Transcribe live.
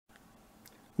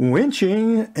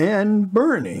Winching and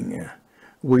Burning.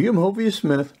 William Hovey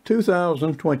Smith,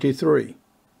 2023.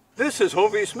 This is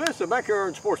Hovey Smith, the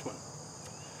Backyard Sportsman.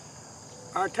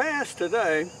 Our task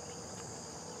today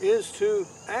is to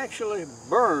actually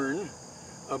burn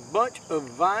a bunch of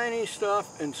viney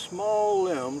stuff and small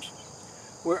limbs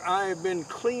where I have been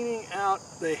cleaning out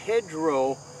the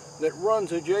hedgerow that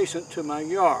runs adjacent to my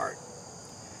yard.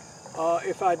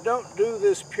 If I don't do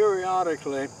this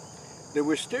periodically, the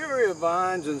wisteria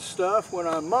vines and stuff, when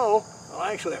I mow, will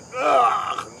actually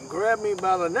grab me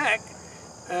by the neck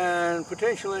and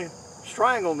potentially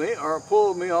strangle me or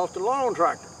pull me off the lawn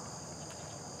tractor.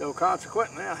 So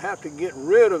consequently, I have to get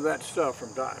rid of that stuff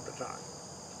from time to time.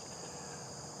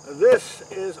 This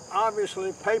is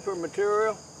obviously paper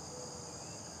material,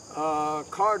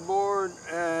 cardboard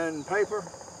and paper.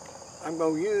 I'm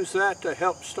going to use that to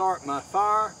help start my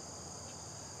fire.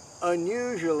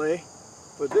 Unusually,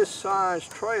 for this size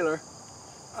trailer,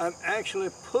 I'm actually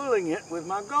pulling it with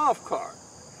my golf cart.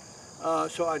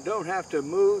 So I don't have to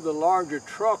move the larger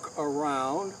truck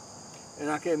around,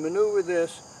 and I can maneuver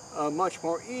this much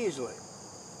more easily.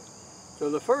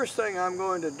 So the first thing I'm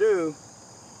going to do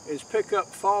is pick up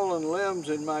fallen limbs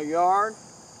in my yard.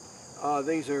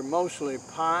 These are mostly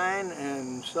pine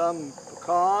and some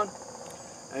pecan,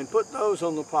 and put those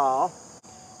on the pile.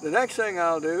 The next thing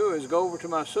I'll do is go over to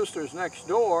my sister's next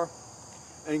door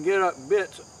and get up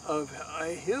bits of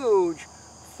a huge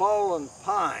fallen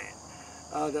pine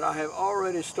that I have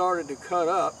already started to cut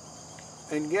up,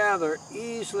 and gather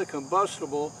easily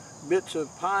combustible bits of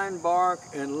pine bark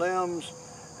and limbs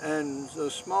and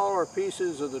the smaller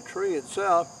pieces of the tree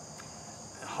itself,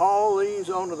 haul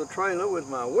these onto the trailer with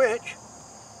my winch,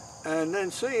 and then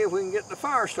see if we can get the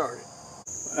fire started.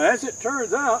 As it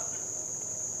turns out,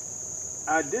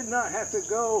 I did not have to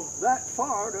go that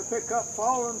far to pick up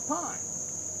fallen pine.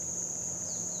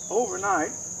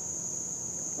 Overnight,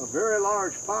 a very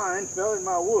large pine fell in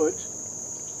my woods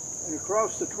and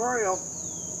across the trail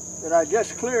that I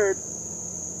just cleared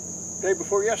day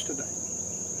before yesterday.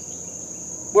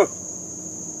 Woof!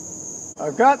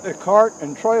 I've got the cart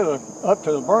and trailer up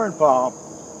to the burn pile,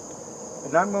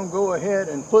 and I'm going to go ahead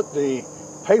and put the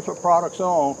paper products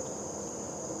on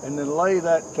and then lay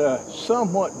that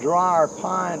somewhat drier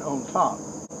pine on top.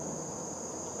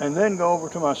 And then go over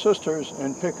to my sister's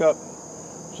and pick up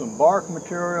some bark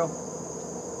material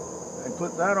and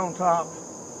put that on top,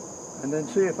 and then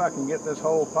see if I can get this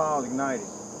whole pile ignited.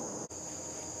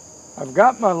 I've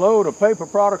got my load of paper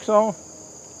products on,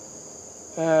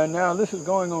 and now this is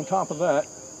going on top of that.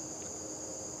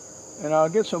 And I'll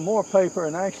get some more paper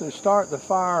and actually start the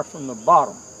fire from the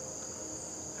bottom.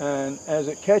 And as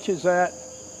it catches that,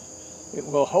 it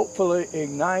will hopefully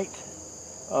ignite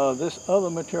this other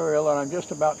material that I'm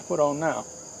just about to put on now.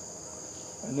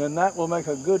 And then that will make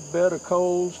a good bed of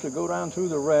coals to go down through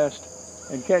the rest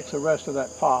and catch the rest of that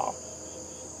pile.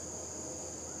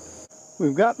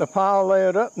 We've got the pile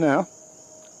layered up now,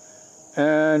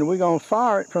 and we're going to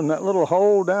fire it from that little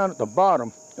hole down at the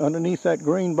bottom underneath that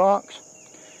green box.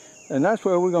 And that's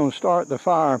where we're going to start the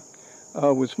fire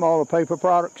with smaller paper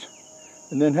products,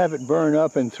 and then have it burn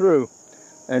up and through.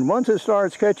 And once it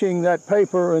starts catching that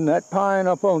paper and that pine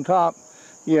up on top,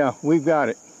 yeah, we've got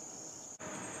it.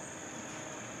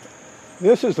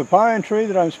 This is the pine tree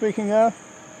that I'm speaking of.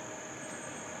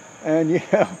 And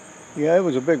yeah, it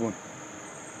was a big one.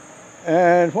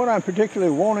 And what I'm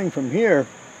particularly wanting from here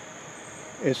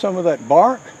is some of that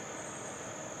bark.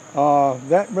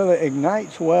 That really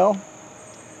ignites well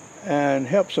and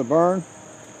helps a burn.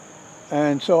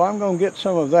 And so I'm going to get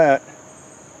some of that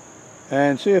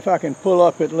and see if I can pull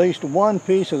up at least one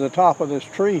piece of the top of this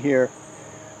tree here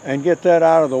and get that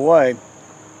out of the way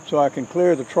so I can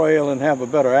clear the trail and have a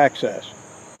better access.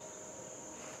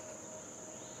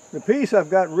 The piece I've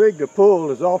got rigged to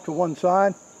pull is off to one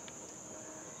side,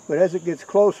 but as it gets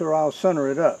closer, I'll center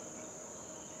it up.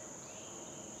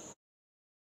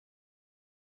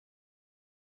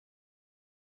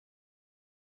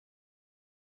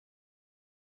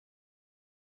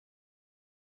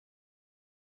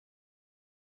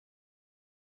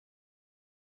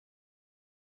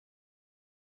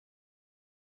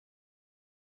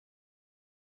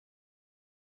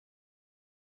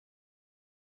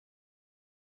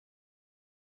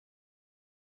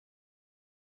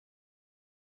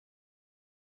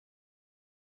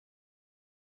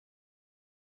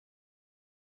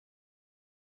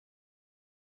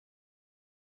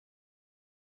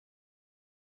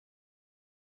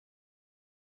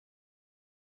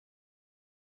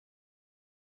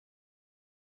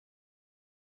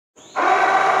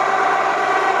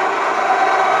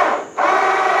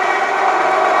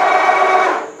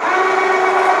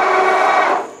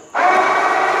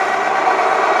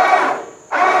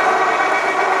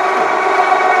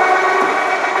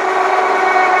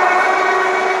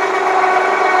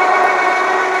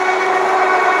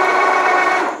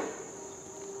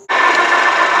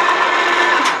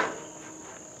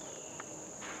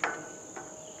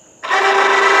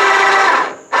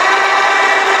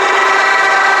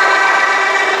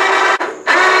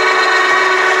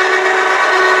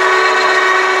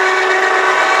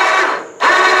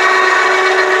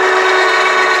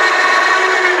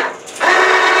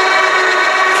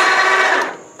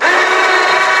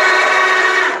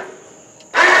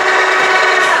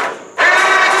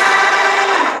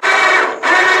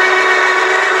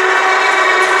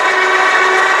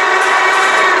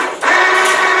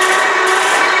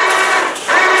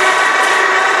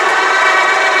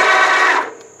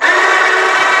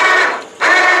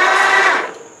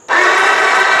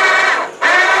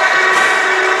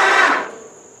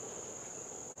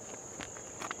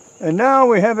 And now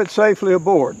we have it safely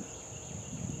aboard.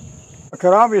 I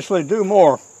could obviously do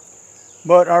more,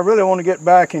 but I really want to get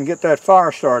back and get that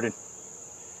fire started.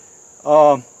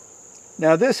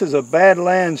 Now this is a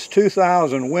Badlands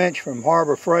 2000 winch from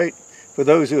Harbor Freight, for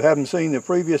those who haven't seen the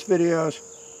previous videos.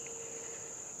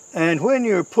 And when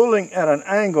you're pulling at an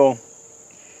angle,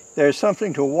 there's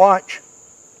something to watch,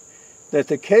 that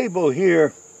the cable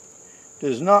here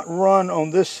does not run on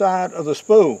this side of the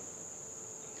spool.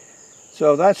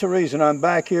 So that's the reason I'm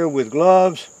back here with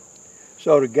gloves,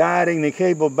 sort of guiding the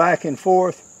cable back and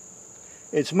forth.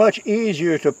 It's much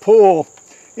easier to pull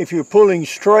if you're pulling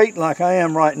straight like I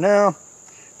am right now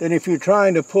than if you're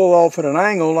trying to pull off at an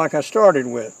angle like I started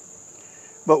with.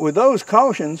 But with those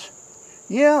cautions,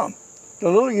 yeah, the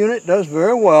little unit does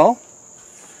very well.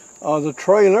 The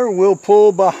trailer will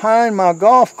pull behind my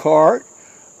golf cart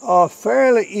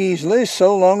fairly easily,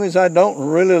 so long as I don't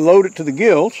really load it to the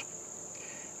gills.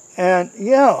 And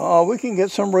yeah, we can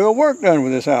get some real work done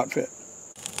with this outfit.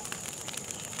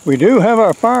 We do have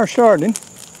our fire starting.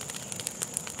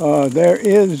 There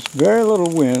is very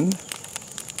little wind.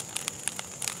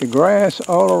 The grass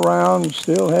all around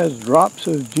still has drops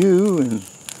of dew and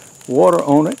water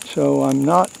on it, so I'm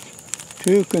not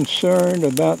too concerned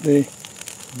about the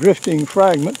drifting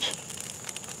fragments.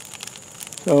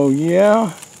 So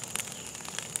yeah,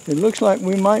 it looks like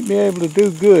we might be able to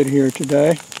do good here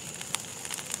today.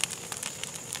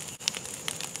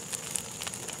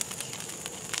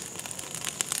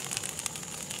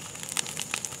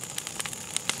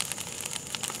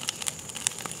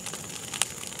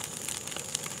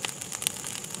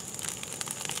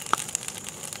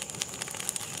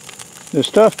 The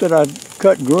stuff that I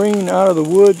cut green out of the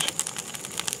woods,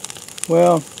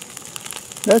 well,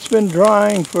 that's been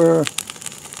drying for,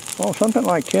 oh, something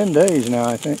like 10 days now,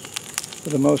 I think, for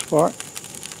the most part.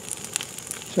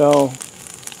 So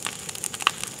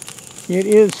it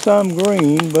is some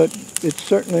green, but it's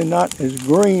certainly not as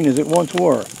green as it once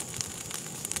were.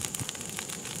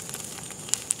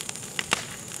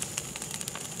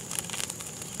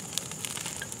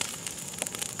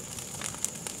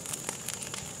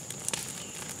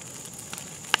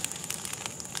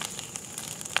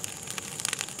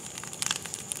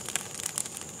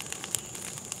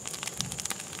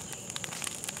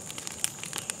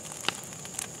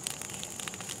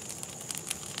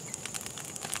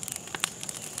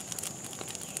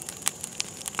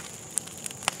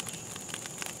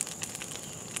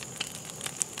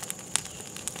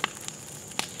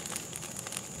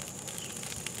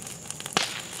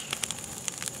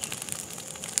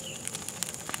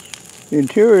 The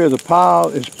interior of the pile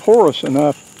is porous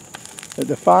enough that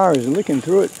the fire is licking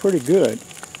through it pretty good.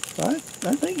 So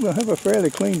I think we'll have a fairly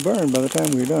clean burn by the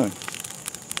time we're done.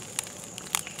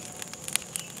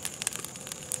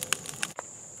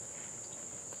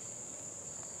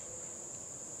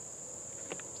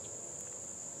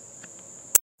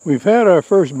 We've had our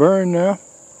first burn now,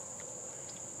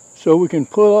 so we can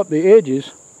pull up the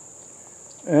edges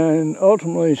and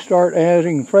ultimately start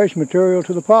adding fresh material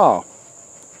to the pile.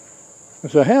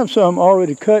 Because I have some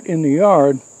already cut in the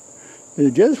yard,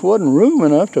 there just wasn't room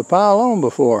enough to pile on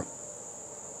before.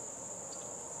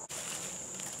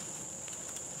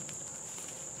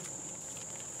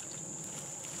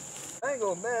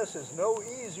 Angle mess is no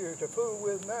easier to fool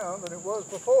with now than it was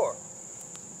before.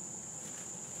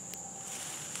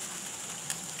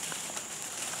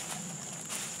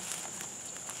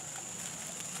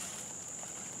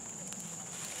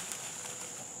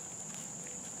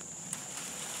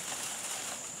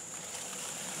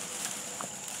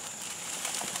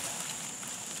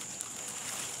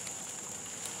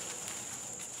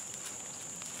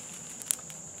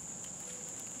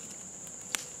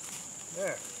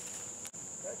 There,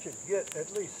 that should get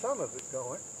at least some of it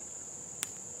going.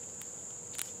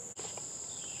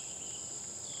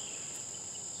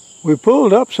 We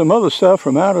pulled up some other stuff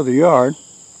from out of the yard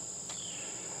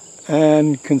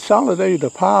and consolidated the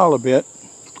pile a bit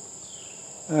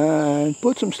and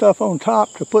put some stuff on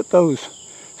top to put those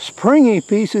springy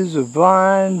pieces of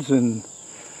vines and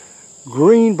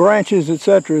green branches,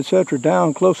 etc.,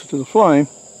 down closer to the flame.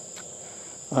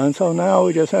 And so now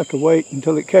we just have to wait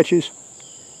until it catches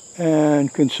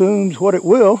and consumes what it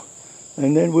will,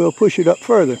 and then we'll push it up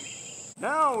further.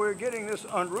 Now we're getting this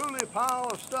unruly pile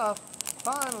of stuff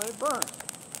finally burned.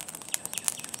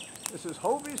 This is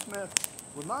Hovey Smith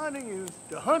reminding you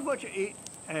to hunt what you eat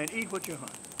and eat what you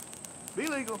hunt. Be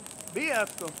legal, be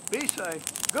ethical, be safe.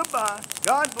 Goodbye,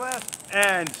 God bless,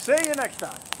 and see you next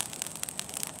time.